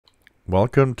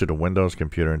Welcome to the Windows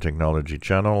Computer and Technology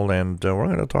channel, and we're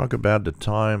going to talk about the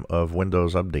time of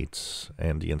Windows updates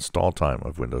and the install time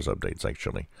of Windows updates,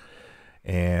 actually.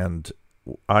 And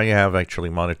I have actually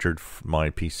monitored my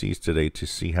PCs today to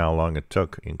see how long it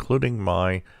took, including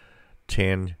my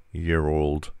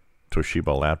 10-year-old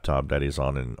Toshiba laptop that is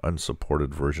on an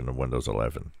unsupported version of Windows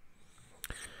 11.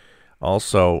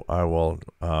 Also, I will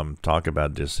talk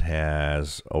about this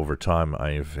as over time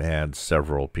I've had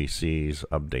several PCs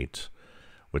update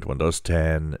with Windows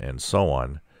 10 and so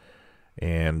on.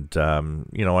 And,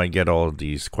 I get all of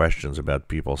these questions about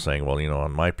people saying, well,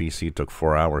 on my PC it took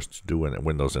 4 hours to do a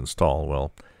Windows install.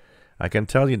 Well, I can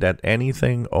tell you that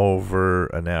anything over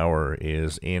an hour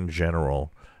is, in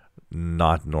general,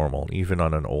 not normal, even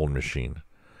on an old machine.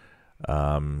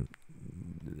 And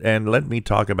let me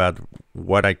talk about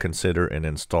what I consider an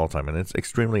install time. And it's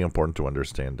extremely important to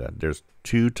understand that. There's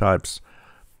two types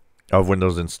of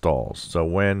Windows installs. So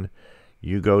when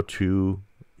you go to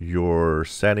your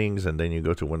settings and then you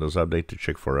go to Windows Update to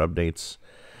check for updates,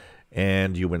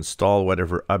 and you install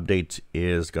whatever update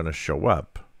is going to show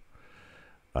up.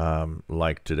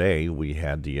 Like today, we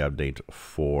had the update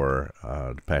for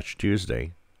Patch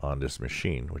Tuesday on this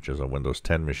machine, which is a Windows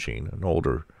 10 machine, an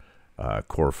older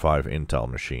Core 5 Intel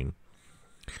machine.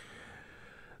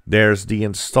 There's the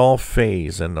install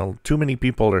phase, and too many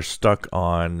people are stuck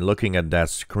on looking at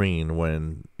that screen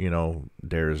when,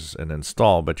 there's an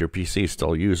install, but your PC is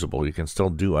still usable. You can still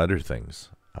do other things.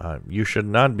 You should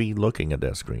not be looking at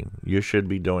that screen. You should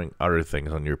be doing other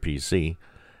things on your PC.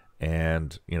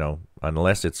 And,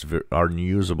 unless it's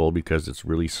unusable because it's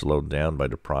really slowed down by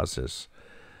the process,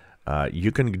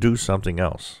 you can do something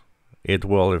else. It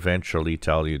will eventually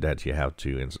tell you that you have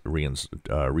to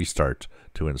restart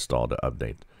to install the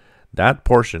update. That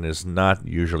portion is not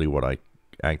usually what I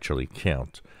actually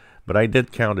count, but I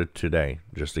did count it today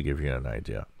just to give you an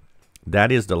idea. That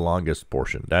is the longest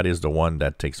portion. That is the one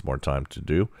that takes more time to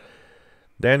do.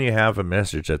 Then you have a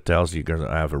message that tells you you're going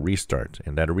to have a restart,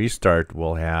 and that restart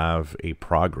will have a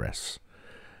progress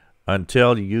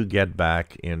until you get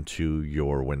back into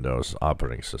your Windows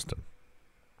operating system.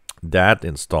 That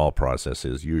install process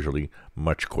is usually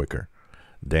much quicker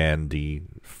than the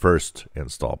first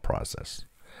install process.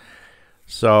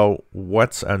 So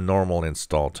what's a normal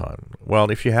install time? Well,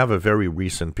 if you have a very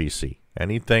recent PC,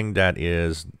 anything that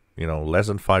is, less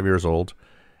than 5 years old,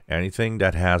 anything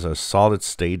that has a solid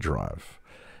state drive,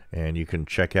 and you can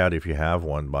check out if you have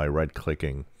one by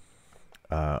right-clicking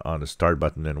on the Start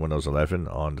button in Windows 11,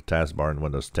 on the taskbar in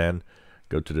Windows 10,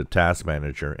 go to the Task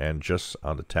Manager, and just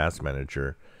on the Task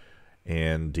Manager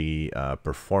and the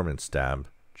Performance tab,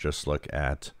 just look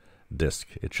at disk.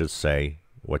 It should say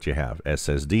what you have,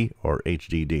 SSD or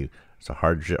HDD. It's a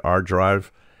hard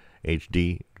drive.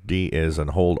 HDD is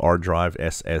an old hard drive.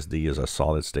 SSD is a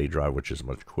solid state drive, which is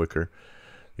much quicker.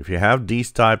 If you have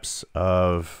these types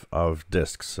of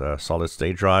disks, solid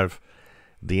state drive,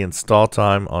 the install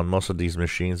time on most of these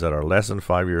machines that are less than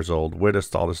 5 years old with a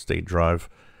solid state drive,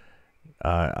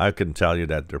 I can tell you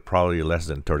that they're probably less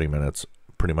than 30 minutes.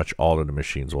 Pretty much all of the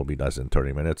machines will be less than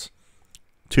 30 minutes.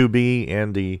 To be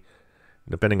in the,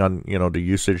 depending on the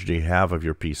usage that you have of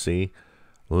your PC,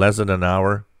 less than an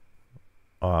hour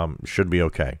should be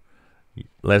okay.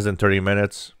 Less than 30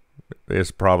 minutes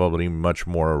is probably much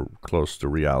more close to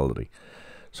reality.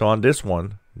 So on this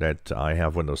one that I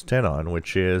have Windows 10 on,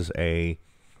 which is a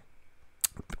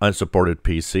unsupported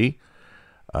PC,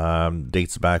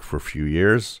 dates back for a few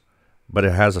years, but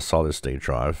it has a solid state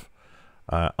drive.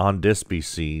 On this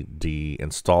PC, the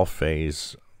install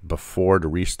phase before the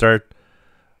restart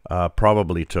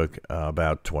probably took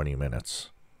about 20 minutes.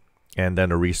 And then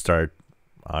the restart,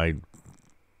 I'm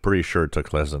pretty sure it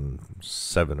took less than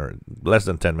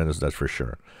 10 minutes, that's for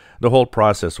sure. The whole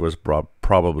process was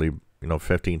probably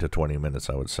 15 to 20 minutes,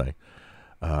 I would say,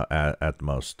 at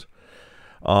most.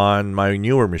 On my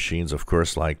newer machines, of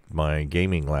course, like my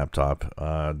gaming laptop,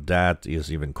 that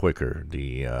is even quicker.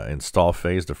 The install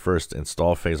phase, the first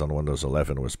install phase on Windows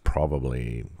 11 was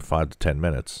probably 5 to 10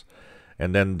 minutes.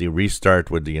 And then the restart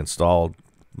with the install,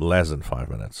 less than 5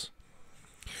 minutes.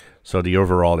 So the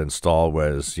overall install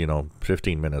was,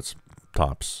 15 minutes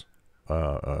tops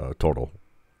total.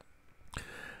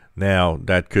 Now,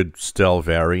 that could still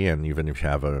vary, and even if you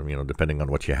have depending on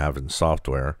what you have in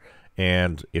software.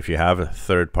 And if you have a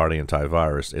third-party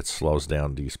antivirus, it slows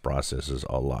down these processes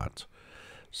a lot.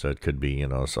 So it could be,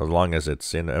 so as long as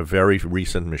it's in a very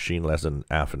recent machine, less than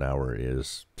half an hour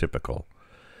is typical.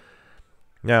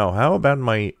 Now, how about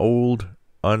my old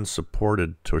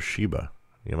unsupported Toshiba?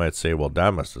 You might say, well,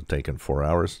 that must have taken 4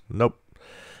 hours. Nope.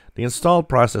 The install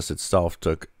process itself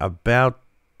took about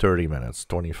 30 minutes,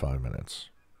 25 minutes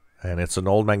and it's an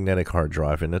old magnetic hard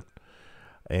drive in it.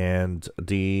 And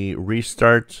the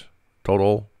restart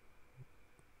total,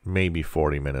 maybe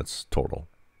 40 minutes total.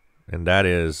 And that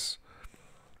is,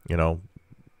 you know,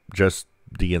 just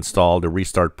the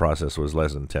restart process was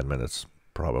less than 10 minutes,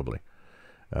 probably.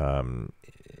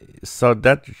 So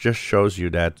that just shows you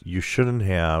that you shouldn't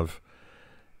have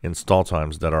install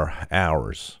times that are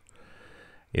hours.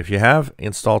 If you have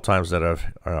install times that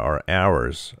are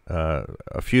hours,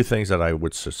 a few things that I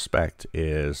would suspect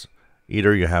is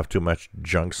either you have too much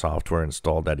junk software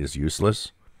installed that is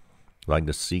useless, like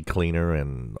the CCleaner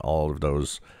and all of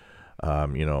those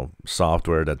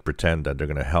software that pretend that they're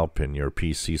going to help in your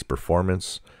PC's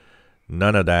performance.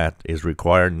 None of that is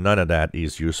required. None of that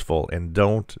is useful, and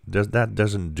that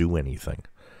doesn't do anything.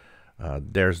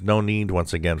 There's no need,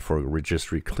 once again, for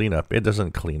registry cleanup. It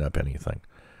doesn't clean up anything.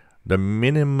 The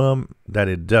minimum that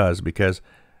it does, because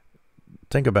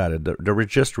think about it, the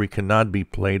registry cannot be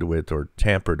played with or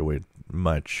tampered with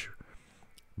much,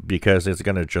 because it's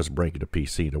going to just break the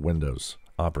PC, the Windows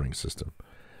operating system.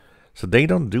 So they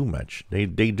don't do much. They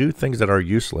do things that are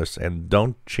useless and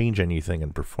don't change anything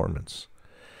in performance.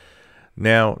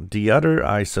 Now, the other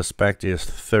I suspect is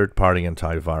third-party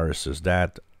antiviruses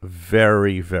that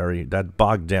that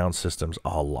bog down systems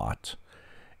a lot.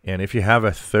 And if you have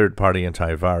a third-party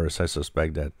antivirus, I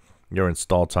suspect that your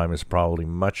install time is probably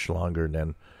much longer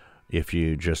than if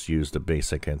you just use the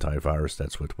basic antivirus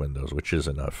that's with Windows, which is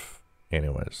enough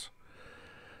anyways.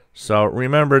 So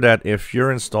remember that if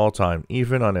your install time,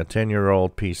 even on a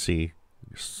 10-year-old PC,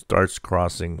 starts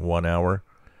crossing 1 hour,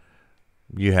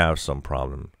 you have some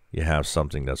problem. You have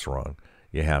something that's wrong.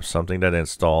 You have something that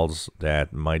installs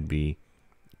that might be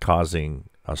causing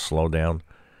a slowdown.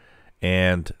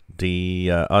 And the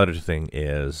other thing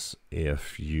is,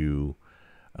 if you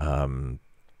have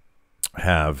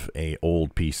a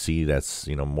old PC that's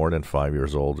more than 5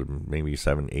 years old, maybe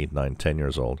 7, 8, 9, 10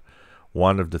 years old,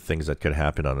 one of the things that could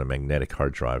happen on a magnetic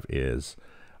hard drive is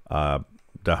the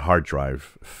hard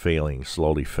drive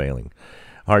slowly failing.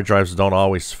 Hard drives don't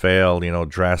always fail,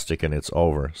 drastic and it's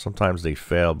over. Sometimes they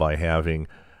fail by having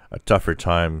a tougher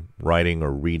time writing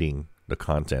or reading the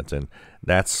content, and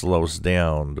that slows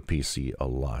down the PC a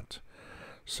lot.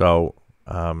 So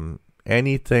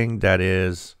anything that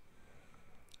is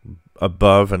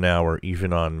above an hour,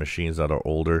 even on machines that are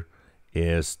older,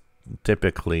 is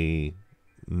typically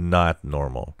not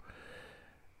normal.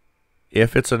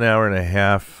 If it's an hour and a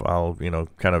half, I'll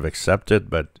kind of accept it.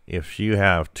 But if you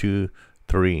have 2,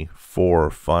 3, 4,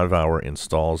 5 hour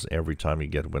installs every time you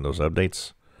get Windows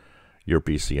updates, your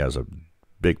PC has a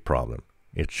big problem.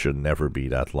 It should never be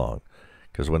that long,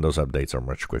 because Windows updates are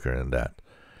much quicker than that.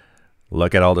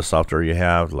 Look at all the software you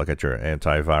have. Look at your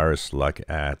antivirus. Look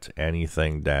at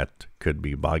anything that could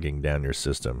be bogging down your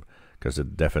system, because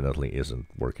it definitely isn't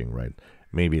working right.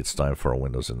 Maybe it's time for a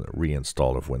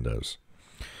reinstall of Windows.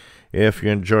 If you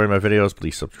enjoy my videos,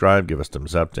 please subscribe, give us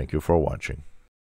thumbs up. Thank you for watching.